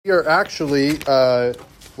We are actually,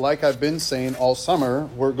 like I've been saying all summer,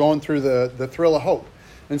 we're going through the thrill of hope.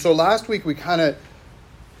 And so last week we we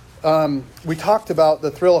talked about the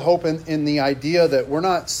thrill of hope in the idea that we're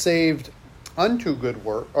not saved unto good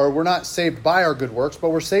work, or we're not saved by our good works, but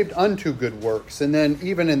we're saved unto good works. And then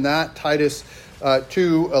even in that, Titus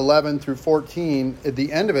 2:11 through 14, at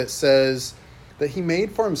the end of it says that he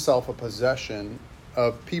made for himself a possession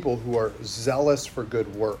of people who are zealous for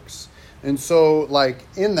good works. And so,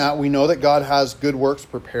 in that, we know that God has good works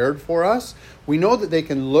prepared for us. We know that they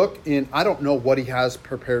can look in, I don't know what he has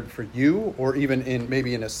prepared for you, or even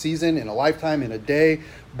maybe in a season, in a lifetime, in a day.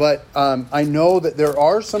 But I know that there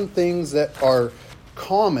are some things that are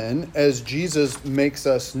common as Jesus makes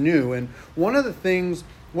us new. And one of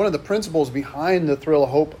the principles behind the thrill of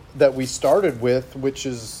hope that we started with, which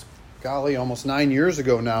is, almost 9 years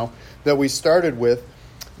ago now, that we started with,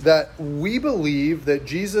 that we believe that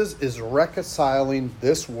Jesus is reconciling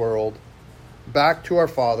this world back to our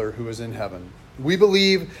Father who is in heaven. We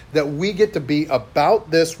believe that we get to be about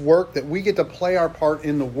this work, that we get to play our part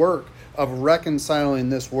in the work of reconciling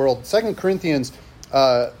this world. 2 Corinthians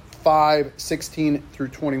 5:16 through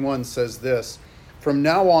 21 says this: "From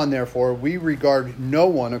now on, therefore, we regard no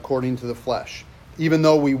one according to the flesh. Even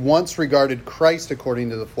though we once regarded Christ according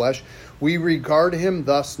to the flesh, we regard him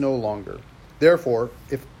thus no longer. Therefore,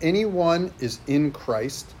 if anyone is in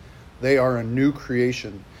Christ, they are a new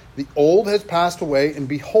creation. The old has passed away, and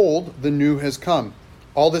behold, the new has come.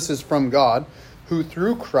 All this is from God, who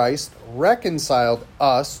through Christ reconciled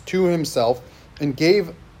us to himself and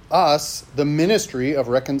gave us the ministry of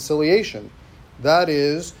reconciliation. That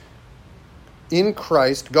is, in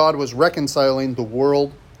Christ, God was reconciling the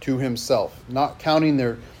world to himself, not counting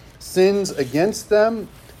their sins against them,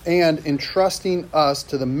 and entrusting us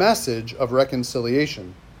to the message of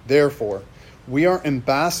reconciliation. Therefore, we are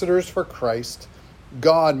ambassadors for Christ,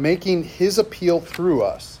 God making his appeal through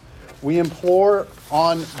us. We implore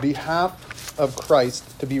on behalf of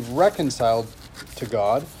Christ to be reconciled to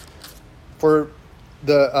God. For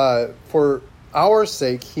our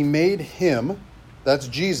sake, he made him," that's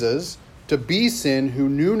Jesus, "to be sin who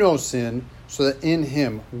knew no sin, so that in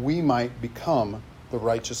him we might become the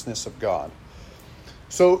righteousness of God."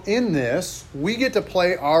 So in this, we get to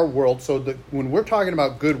play our world. So that when we're talking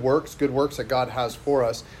about good works that God has for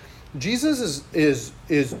us, Jesus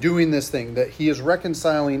is doing this thing, that he is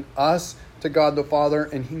reconciling us to God the Father,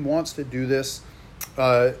 and he wants to do this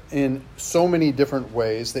in so many different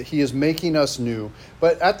ways, that he is making us new.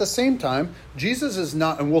 But at the same time, Jesus is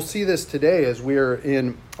not, and we'll see this today as we are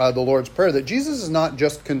in the Lord's Prayer, that Jesus is not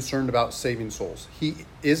just concerned about saving souls.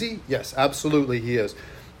 Is he? Yes, absolutely he is.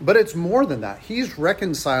 But it's more than that. He's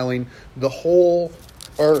reconciling the whole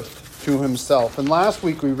earth to himself. And last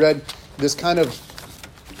week we read this kind of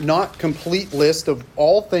not complete list of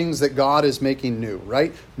all things that God is making new,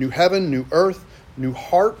 right? New heaven, new earth, new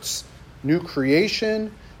hearts, new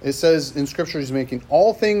creation. It says in Scripture he's making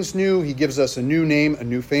all things new. He gives us a new name, a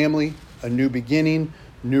new family, a new beginning,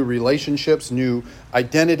 new relationships, new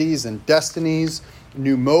identities and destinies,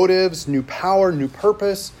 new motives, new power, new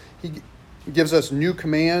purpose. He gives us new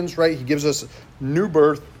commands, right? He gives us new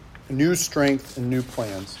birth, new strength, and new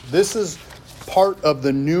plans. This is part of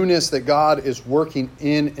the newness that God is working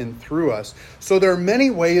in and through us. So there are many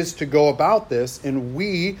ways to go about this, and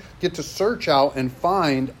we get to search out and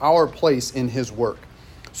find our place in his work.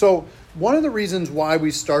 So one of the reasons why we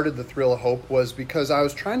started the Thrill of Hope was because I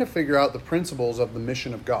was trying to figure out the principles of the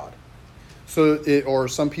mission of God. Or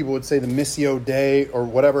some people would say the Missio Dei, or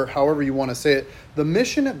whatever, however you want to say it. The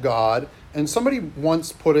mission of God, and somebody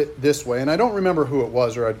once put it this way, and I don't remember who it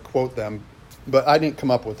was, or I'd quote them, but I didn't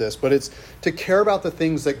come up with this, but it's to care about the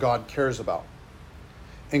things that God cares about.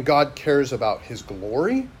 And God cares about his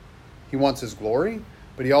glory. He wants his glory,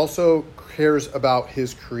 but he also cares about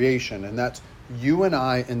his creation, and that's you and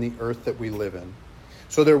I and the earth that we live in.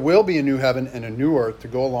 So there will be a new heaven and a new earth to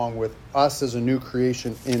go along with us as a new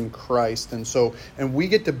creation in Christ. And we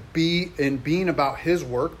get to be in being about his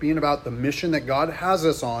work, being about the mission that God has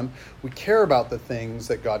us on. We care about the things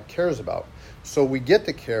that God cares about. So we get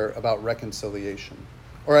to care about reconciliation.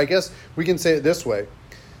 Or I guess we can say it this way,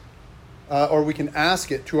 or we can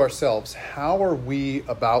ask it to ourselves: how are we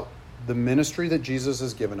about the ministry that Jesus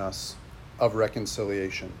has given us of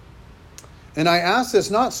reconciliation? And I ask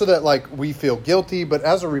this not so that we feel guilty, but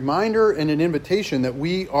as a reminder and an invitation that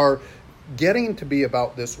we are getting to be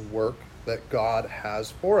about this work that God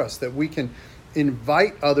has for us, that we can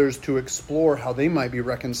invite others to explore how they might be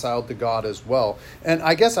reconciled to God as well. And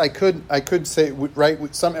I guess I could say, right,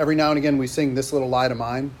 every now and again we sing "This Little Light of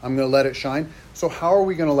Mine, I'm going to let it shine." So how are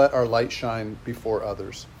we going to let our light shine before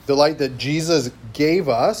others? the light that Jesus gave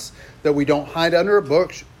us, that we don't hide under a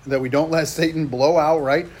bush, that we don't let Satan blow out,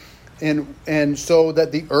 right? And so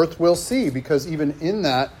that the earth will see, because even in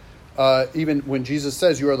that, even when Jesus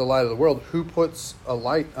says you are the light of the world, who puts a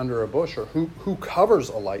light under a bush, or who covers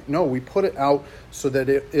a light? No, we put it out so that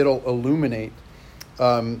it'll illuminate.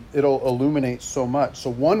 It'll illuminate so much. So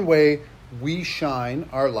one way we shine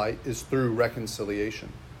our light is through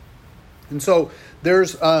reconciliation. And so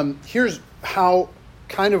there's here's how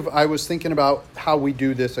kind of I was thinking about how we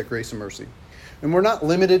do this at Grace and Mercy. And we're not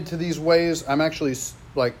limited to these ways. I'm actually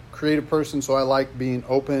like creative person, so I like being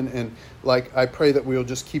open, and like I pray that we'll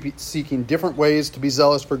just keep seeking different ways to be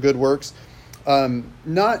zealous for good works.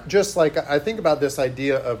 Not just like, I think about this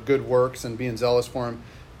idea of good works and being zealous for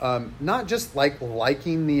them. Not just like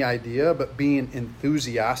liking the idea, but being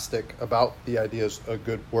enthusiastic about the ideas of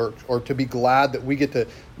good works, or to be glad that we get to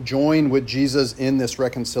join with Jesus in this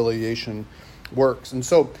reconciliation works. And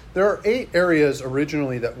so there are 8 areas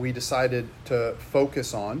originally that we decided to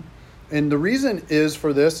focus on. And the reason is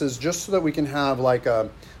for this is just so that we can have like a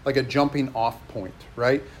jumping off point,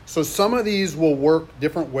 right? So some of these will work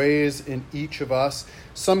different ways in each of us.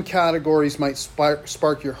 Some categories might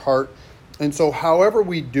spark your heart. And so however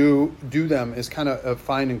we do them is kind of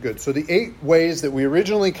fine and good. So the 8 ways that we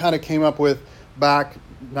originally kind of came up with back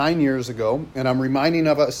 9 years ago, and I'm reminding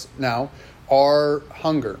of us now, are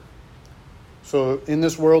hunger. So in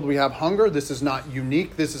this world we have hunger. This is not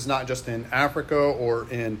unique. This is not just in Africa or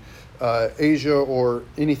in Asia or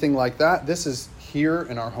anything like that. This is here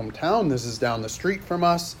in our hometown. This is down the street from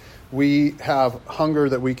us. We have hunger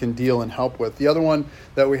that we can deal and help with. The other one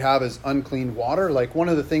that we have is unclean water. Like one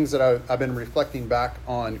of the things that I've been reflecting back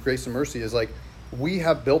on Grace and Mercy is like we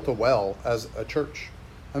have built a well as a church.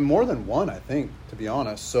 And more than one, I think, to be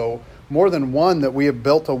honest. So more than one that we have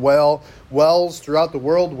built wells throughout the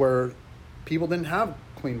world where people didn't have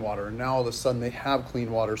clean water, and now all of a sudden they have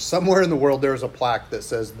clean water. Somewhere in the world there's a plaque that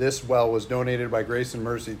says this well was donated by Grace and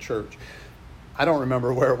Mercy Church. I don't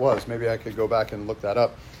remember where it was. Maybe I could go back and look that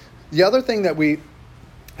up. The other thing that we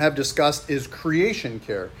have discussed is creation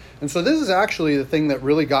care. And so this is actually the thing that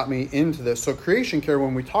really got me into this. So creation care,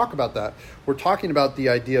 when we talk about that, we're talking about the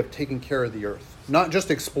idea of taking care of the earth, not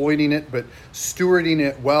just exploiting it, but stewarding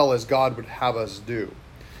it well as God would have us do.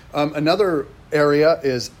 Another area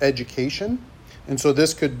is education. And so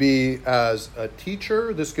this could be as a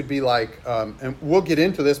teacher. This could be like, and we'll get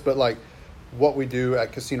into this, but like what we do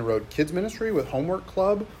at Casino Road Kids Ministry with Homework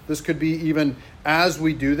Club. This could be even as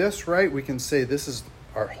we do this, right? We can say this is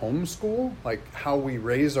our homeschool, like how we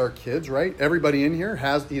raise our kids, right? Everybody in here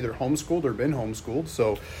has either homeschooled or been homeschooled.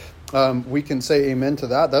 So we can say amen to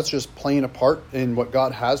that. That's just playing a part in what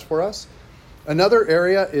God has for us. Another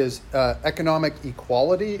area is economic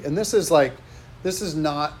equality. And this is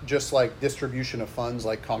not just like distribution of funds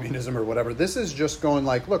like communism or whatever. This is just going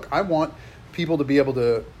like, look, I want people to be able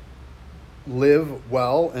to live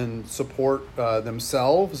well and support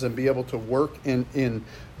themselves and be able to work in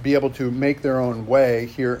be able to make their own way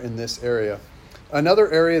here in this area.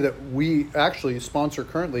 Another area that we actually sponsor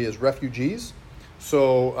currently is refugees.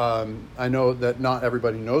 So I know that not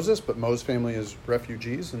everybody knows this, but Mo's family is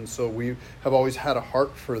refugees. And so we have always had a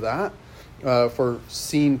heart for that, for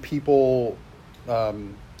seeing people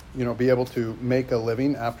be able to make a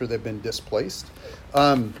living after they've been displaced.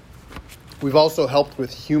 We've also helped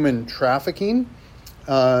with human trafficking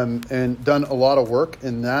and done a lot of work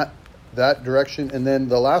in that direction. And then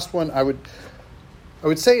the last one I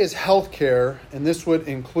would say is healthcare, and this would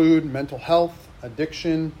include mental health,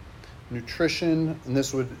 addiction, nutrition,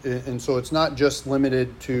 and so it's not just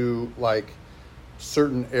limited to like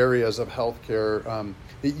certain areas of healthcare.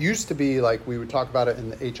 It used to be like we would talk about it in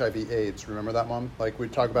the HIV/AIDS. Remember that, Mom? Like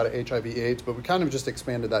we'd talk about it HIV/AIDS, but we kind of just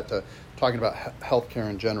expanded that to talking about healthcare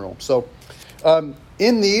in general. So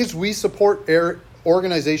in these, we support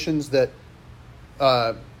organizations that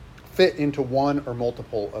fit into one or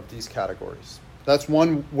multiple of these categories. That's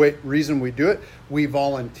one reason we do it. We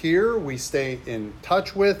volunteer, we stay in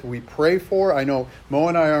touch with, we pray for. I know Mo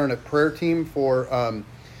and I are on a prayer team for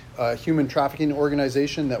a human trafficking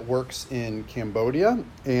organization that works in Cambodia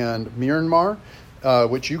and Myanmar,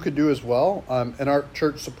 which you could do as well. And our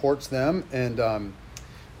church supports them.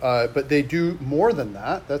 But they do more than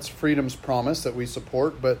that. That's Freedom's Promise that we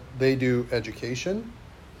support. But they do education.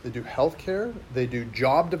 They do healthcare. They do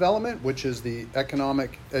job development, which is the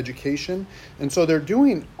economic education. And so they're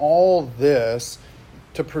doing all this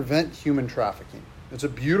to prevent human trafficking. It's a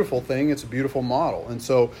beautiful thing. It's a beautiful model. And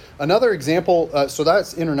so another example, so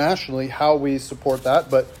that's internationally how we support that.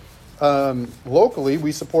 But locally,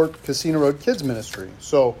 we support Casino Road Kids Ministry.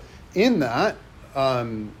 So in that,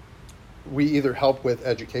 we either help with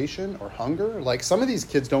education or hunger. Like some of these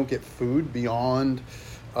kids don't get food beyond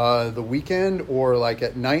the weekend, or like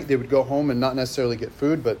at night they would go home and not necessarily get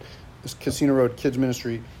food, but this Casino Road Kids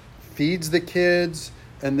Ministry feeds the kids.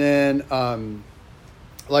 And then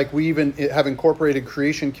like we even have incorporated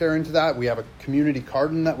creation care into that. We have a community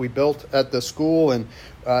garden that we built at the school, and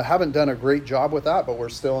haven't done a great job with that, but we're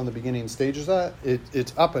still in the beginning stages of that.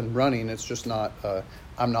 It's up and running. It's just not,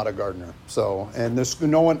 I'm not a gardener. So, and there's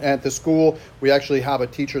no one at the school. We actually have a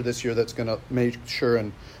teacher this year that's going to make sure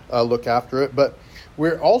and look after it. But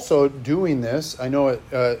we're also doing this. I know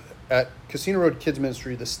at Casino Road Kids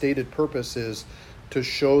Ministry, the stated purpose is to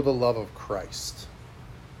show the love of Christ.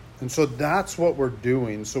 And so that's what we're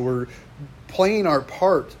doing. So we're playing our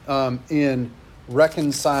part in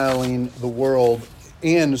reconciling the world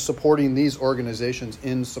and supporting these organizations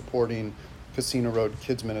in supporting Casino Road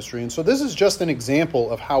Kids Ministry. And so this is just an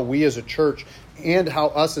example of how we as a church and how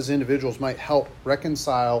us as individuals might help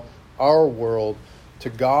reconcile our world to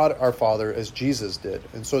God our Father as Jesus did.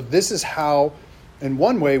 And so this is how, in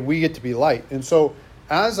one way, we get to be light. And so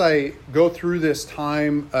as I go through this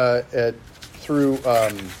time through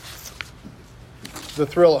the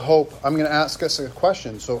Thrill of Hope, I'm going to ask us a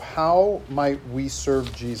question. So how might we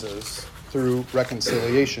serve Jesus through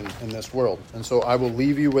reconciliation in this world? And so I will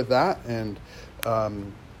leave you with that. And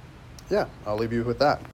I'll leave you with that.